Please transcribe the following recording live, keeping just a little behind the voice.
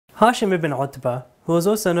Hashim ibn Utbah, who was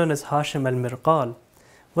also known as Hashim al Mirqal,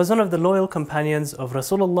 was one of the loyal companions of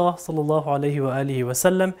Rasulullah sallallahu alaihi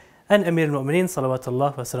wasallam and Amir al-Mu'mineen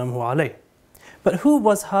salawatullah wa salamuhu alayhi. But who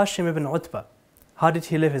was Hashim ibn Utbah? How did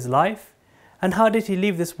he live his life? And how did he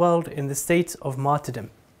leave this world in the state of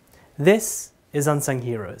martyrdom? This is Unsung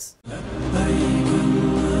Heroes.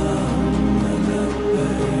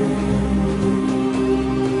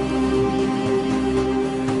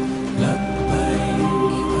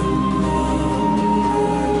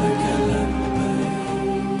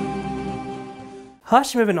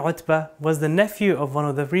 Hashim ibn Utbah was the nephew of one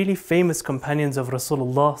of the really famous companions of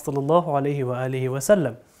Rasulullah sallallahu alaihi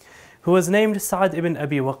wasallam, who was named Sa'd ibn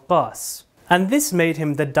Abi Waqqas. And this made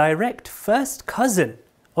him the direct first cousin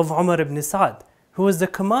of Umar ibn Sa'd, who was the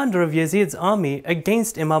commander of Yazeed's army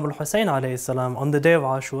against Imam al-Hussein alayhi salam on the day of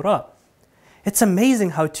Ashura. It's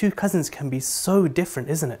amazing how two cousins can be so different,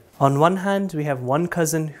 isn't it? On one hand, we have one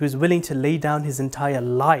cousin who's willing to lay down his entire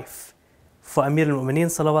life for Amir al-Mu'mineen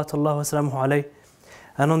salawatullah wa salamuhu alayhi.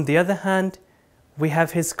 And on the other hand, we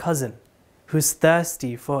have his cousin who's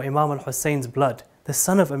thirsty for Imam al-Hussein's blood, the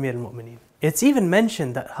son of Amir al-Mu'mineen. It's even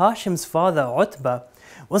mentioned that Hashim's father, Utbah,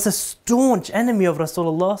 was a staunch enemy of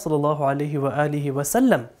Rasulullah sallallahu alaihi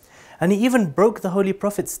wasallam, and he even broke the Holy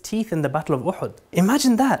Prophet's teeth in the Battle of Uhud.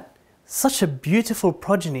 Imagine that! Such a beautiful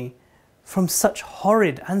progeny from such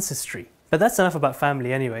horrid ancestry. But that's enough about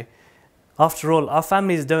family anyway. After all, our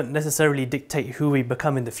families don't necessarily dictate who we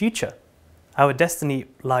become in the future. Our destiny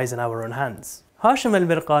lies in our own hands. Hashim al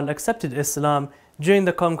Mirqal accepted Islam during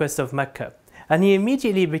the conquest of Mecca, and he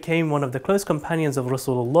immediately became one of the close companions of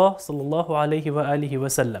Rasulullah sallallahu alaihi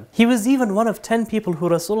wasallam. He was even one of 10 people who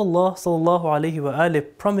Rasulullah sallallahu alaihi wasallam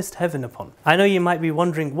promised heaven upon. I know you might be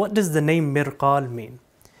wondering, what does the name Mirqal mean?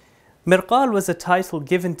 Mirqal was a title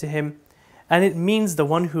given to him, and it means the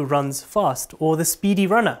one who runs fast, or the speedy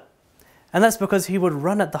runner. And that's because he would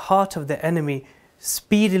run at the heart of the enemy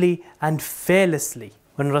speedily and fearlessly.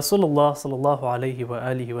 When Rasulullah sallallahu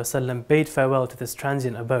alaihi wasallam bade farewell to this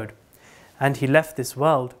transient abode and he left this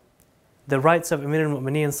world, the rights of Amir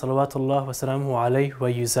al-Mu'mineen salawatullah wa salamuhu alayhi were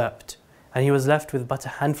usurped, and he was left with but a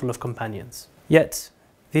handful of companions. Yet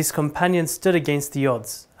these companions stood against the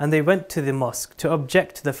odds, and they went to the mosque to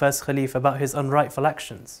object to the first Khalif about his unrightful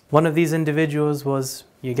actions. One of these individuals was,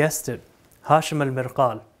 you guessed it, Hashim al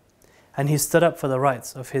Mirqal, and he stood up for the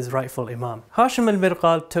rights of his rightful Imam. Hashim al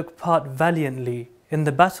Mirqal took part valiantly in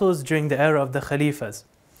the battles during the era of the Khalifas,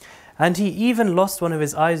 and he even lost one of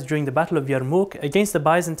his eyes during the Battle of Yarmouk against the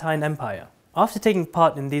Byzantine Empire. After taking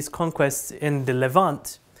part in these conquests in the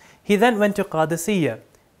Levant, he then went to Qadisiyah,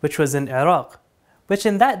 which was in Iraq, which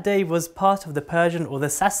in that day was part of the Persian or the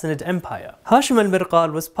Sassanid Empire. Hashim al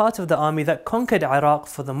Mirqal was part of the army that conquered Iraq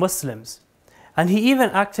for the Muslims, and he even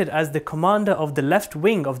acted as the commander of the left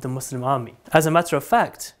wing of the Muslim army. As a matter of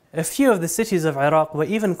fact, a few of the cities of Iraq were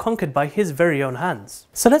even conquered by his very own hands.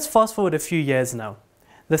 So let's fast forward a few years now.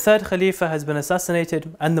 The third Khalifa has been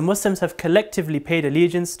assassinated, and the Muslims have collectively paid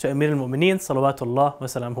allegiance to Amir al-Mu'mineen salawatullah wa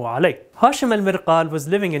salamuhu alayhi. Hashim al Mirqal was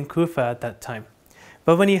living in Kufa at that time,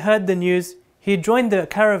 but when he heard the news, he joined the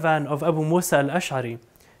caravan of Abu Musa al-Ash'ari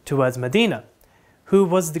towards Medina, who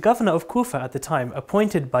was the governor of Kufa at the time,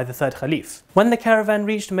 appointed by the third Khalif. When the caravan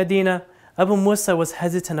reached Medina, Abu Musa was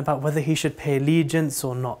hesitant about whether he should pay allegiance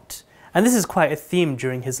or not. And this is quite a theme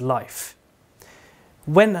during his life.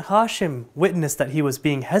 When Hashim witnessed that he was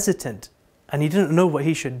being hesitant and he didn't know what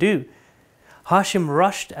he should do, Hashim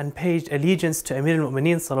rushed and paid allegiance to Amir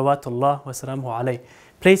al-Mu'mineen salawatullah wa salamuhu alayhi,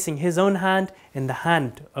 placing his own hand in the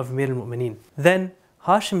hand of Amir al-Mu'mineen. Then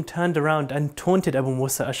Hashim turned around and taunted Abu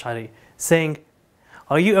Musa al-Ash'ari, saying,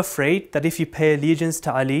 "Are you afraid that if you pay allegiance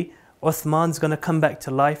to Ali, Uthman's going to come back to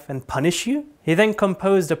life and punish you?" He then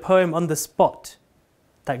composed a poem on the spot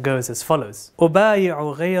that goes as follows: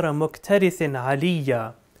 أُبَايِعُ غَيْرَ مُكْتَرِثٍ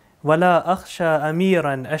عَلِيًّا وَلَا أَخْشَى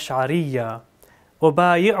أَمِيرًا أَشْعَرِيًّا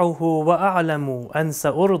أُبَايِعُهُ وَأَعْلَمُ أَنْ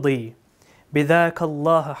سَأُرْضِي بِذَاكَ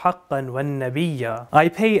اللَّهَ حَقًّا وَالنَّبِيًّا. I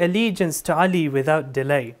pay allegiance to Ali without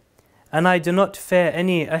delay, and I do not fear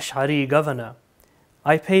any Ash'ari governor.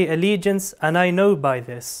 I pay allegiance, and I know by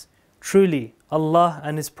this, truly Allah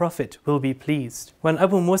and His Prophet will be pleased. When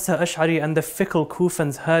Abu Musa Ash'ari and the fickle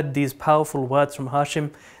Kufans heard these powerful words from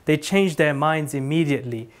Hashim, they changed their minds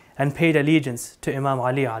immediately and paid allegiance to Imam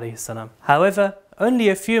Ali alayhi salam. However, only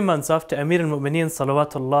a few months after Amir al-Mu'mineen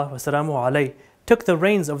salawatullah wa salamuhu alayhi took the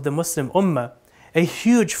reins of the Muslim Ummah, a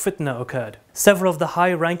huge fitna occurred. Several of the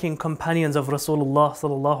high-ranking companions of Rasulullah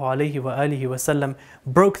sallallahu alaihi wasallam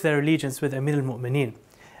broke their allegiance with Amir al-Mu'mineen,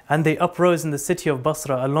 and they uprose in the city of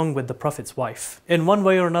Basra along with the Prophet's wife. In one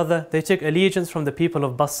way or another, they took allegiance from the people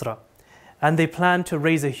of Basra, and they planned to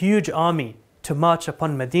raise a huge army to march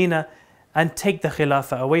upon Medina and take the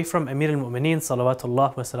Khilafah away from Amir al-Mu'mineen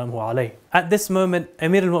salawatullah wa salamuhu alayhi. At this moment,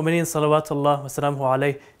 Amir al-Mu'mineen salawatullah wa salamuhu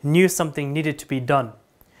alayhi knew something needed to be done.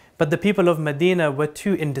 But the people of Medina were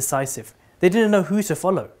too indecisive. They didn't know who to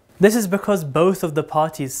follow. This is because both of the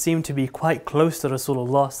parties seemed to be quite close to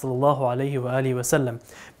Rasulullah sallallahu alayhi wa alihi wasallam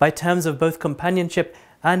by terms of both companionship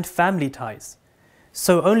and family ties.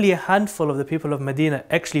 So only a handful of the people of Medina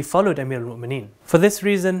actually followed Amir al-Mu'mineen. For this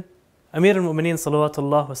reason, Amir al-Mu'mineen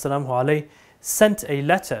salawatullah wa salamuhu alayhi sent a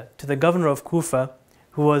letter to the governor of Kufa,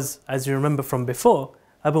 who was, as you remember from before,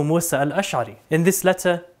 Abu Musa al-Ash'ari. In this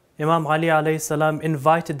letter, Imam Ali alayhi salam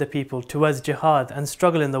invited the people towards jihad and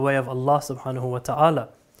struggle in the way of Allah subhanahu wa ta'ala.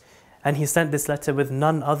 And he sent this letter with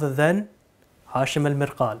none other than Hashim al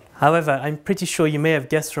Mirqal. However, I'm pretty sure you may have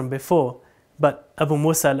guessed from before, but Abu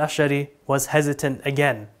Musa al-Ash'ari was hesitant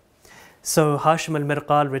again. So Hashim al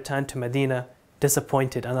Mirqal returned to Medina,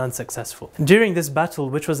 disappointed and unsuccessful. During this battle,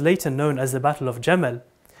 which was later known as the Battle of Jamal,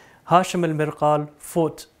 Hashim al Mirqal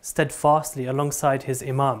fought steadfastly alongside his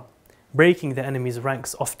Imam, breaking the enemy's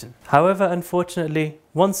ranks often. However, unfortunately,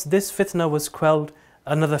 once this fitna was quelled,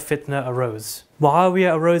 another fitna arose.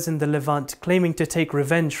 Muawiyah arose in the Levant, claiming to take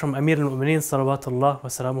revenge from Amir al-Mu'mineen salawatullah wa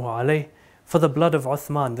salamuhu alayhi for the blood of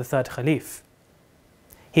Uthman, the third Khalif.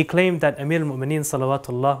 He claimed that Amir al-Mu'mineen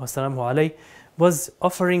salawatullah wa salamuhu alayhi was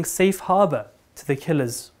offering safe harbour to the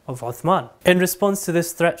killers of Uthman. In response to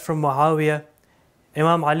this threat from Muawiyah,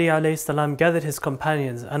 Imam Ali alayhi salam gathered his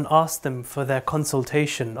companions and asked them for their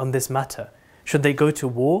consultation on this matter. Should they go to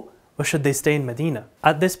war or should they stay in Medina?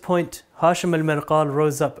 At this point, Hashim al Mirqal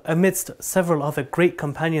rose up amidst several other great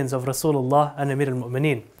companions of Rasulullah and Amir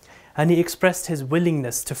al-Mu'mineen, and he expressed his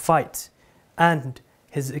willingness to fight and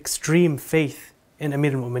his extreme faith in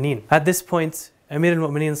Amir al-Mu'mineen. At this point, Amir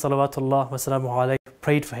al-Mu'mineen salawatullah wa salamuhu alayhi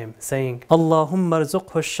prayed for him, saying, Allahumma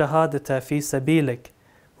rzuqhu ash-shahadata fi sabilik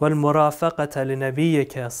wal murafaqata li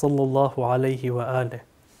nabiyyika sallallahu alayhi wa alihi.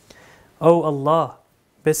 O Allah,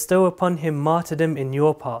 bestow upon him martyrdom in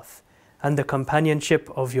your path and the companionship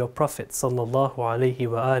of your Prophet sallallahu alayhi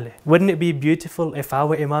wa alihi. Wouldn't it be beautiful if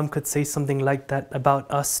our Imam could say something like that about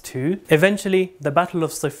us too? Eventually, the Battle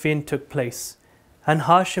of Siffin took place, and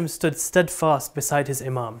Hashim stood steadfast beside his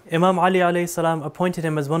Imam. Imam Ali alayhi salam appointed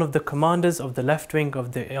him as one of the commanders of the left wing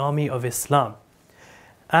of the army of Islam.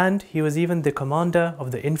 And he was even the commander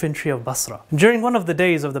of the infantry of Basra. During one of the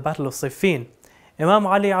days of the Battle of Siffin, Imam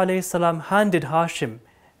Ali alayhi salam handed Hashim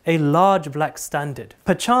a large black standard.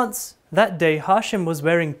 Perchance, that day Hashim was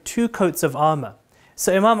wearing 2 coats of armor.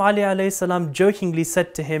 So Imam Ali alayhi salam jokingly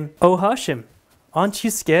said to him, "O Hashim, aren't you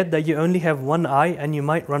scared that you only have one eye and you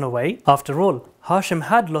might run away?" After all, Hashim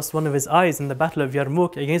had lost one of his eyes in the Battle of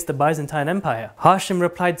Yarmouk against the Byzantine Empire. Hashim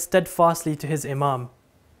replied steadfastly to his Imam,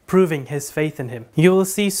 proving his faith in him, "You will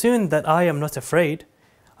see soon that I am not afraid.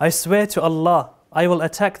 I swear to Allah, I will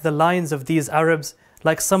attack the lines of these Arabs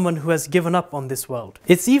like someone who has given up on this world."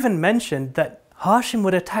 It's even mentioned that Hashim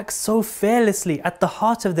would attack so fearlessly at the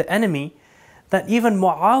heart of the enemy that even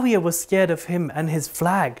Muawiyah was scared of him and his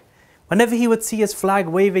flag. Whenever he would see his flag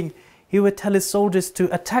waving, he would tell his soldiers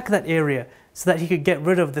to attack that area so that he could get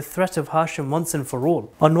rid of the threat of Hashim once and for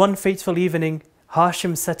all. On one fateful evening,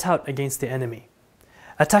 Hashim set out against the enemy.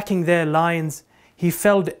 Attacking their lines, he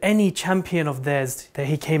felled any champion of theirs that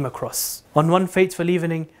he came across. On one fateful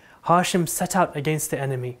evening, Hashim set out against the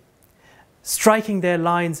enemy. Striking their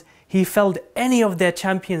lines, he felled any of their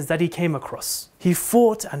champions that he came across. He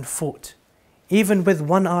fought and fought, even with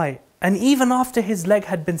one eye, and even after his leg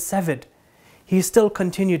had been severed, he still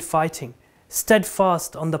continued fighting,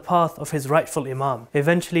 steadfast on the path of his rightful Imam.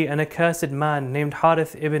 Eventually, an accursed man named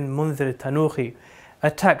Harith ibn Mundhir Tanuhi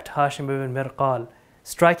attacked Hashim ibn Mirqal,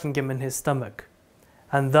 striking him in his stomach.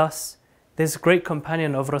 And thus, this great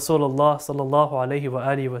companion of Rasulullah sallallahu alayhi wa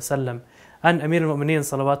alihi wasallam and Amir al-Mu'mineen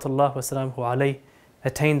salawatullah wa salamuhu alayhi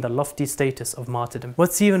attained the lofty status of martyrdom.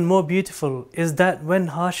 What's even more beautiful is that when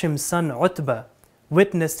Hashim's son Utbah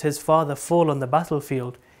witnessed his father fall on the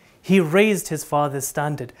battlefield, he raised his father's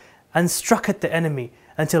standard and struck at the enemy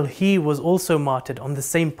until he was also martyred on the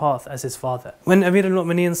same path as his father. When Amir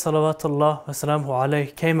al-Mu'mineen salawatullah wa salamuhu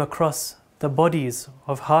alayhi came across the bodies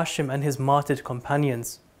of Hashim and his martyred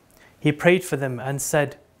companions, he prayed for them and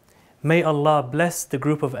said, "May Allah bless the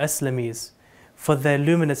group of Islamis, for their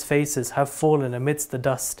luminous faces have fallen amidst the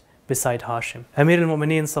dust beside Hashim." Amir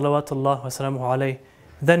al-Mu'mineen salawatullah wa salamuhu alayhi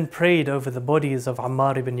then prayed over the bodies of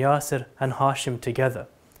Ammar ibn Yasir and Hashim together,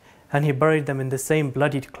 and he buried them in the same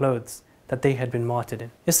bloodied clothes that they had been martyred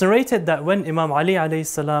in. It's narrated that when Imam Ali alayhi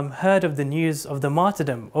salam heard of the news of the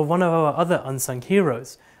martyrdom of one of our other unsung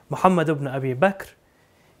heroes, Muhammad ibn Abi Bakr,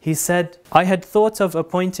 He said, I had thought of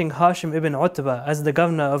appointing Hashim ibn Utbah as the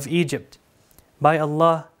governor of Egypt. By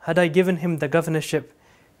Allah, had I given him the governorship,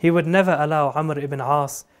 he would never allow Amr ibn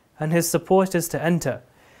As and his supporters to enter,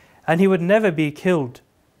 and he would never be killed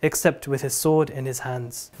except with his sword in his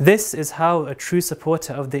hands. This is how a true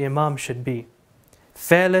supporter of the Imam should be,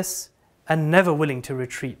 fearless and never willing to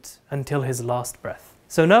retreat until his last breath.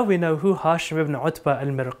 So now we know who Hashim ibn Utbah al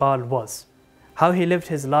Mirqal was, how he lived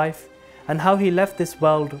his life, and how he left this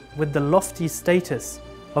world with the lofty status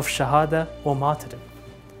of Shahada or martyrdom.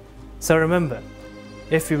 So remember,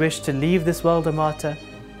 if we wish to leave this world a martyr,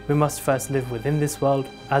 we must first live within this world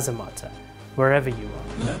as a martyr, wherever you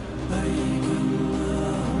are.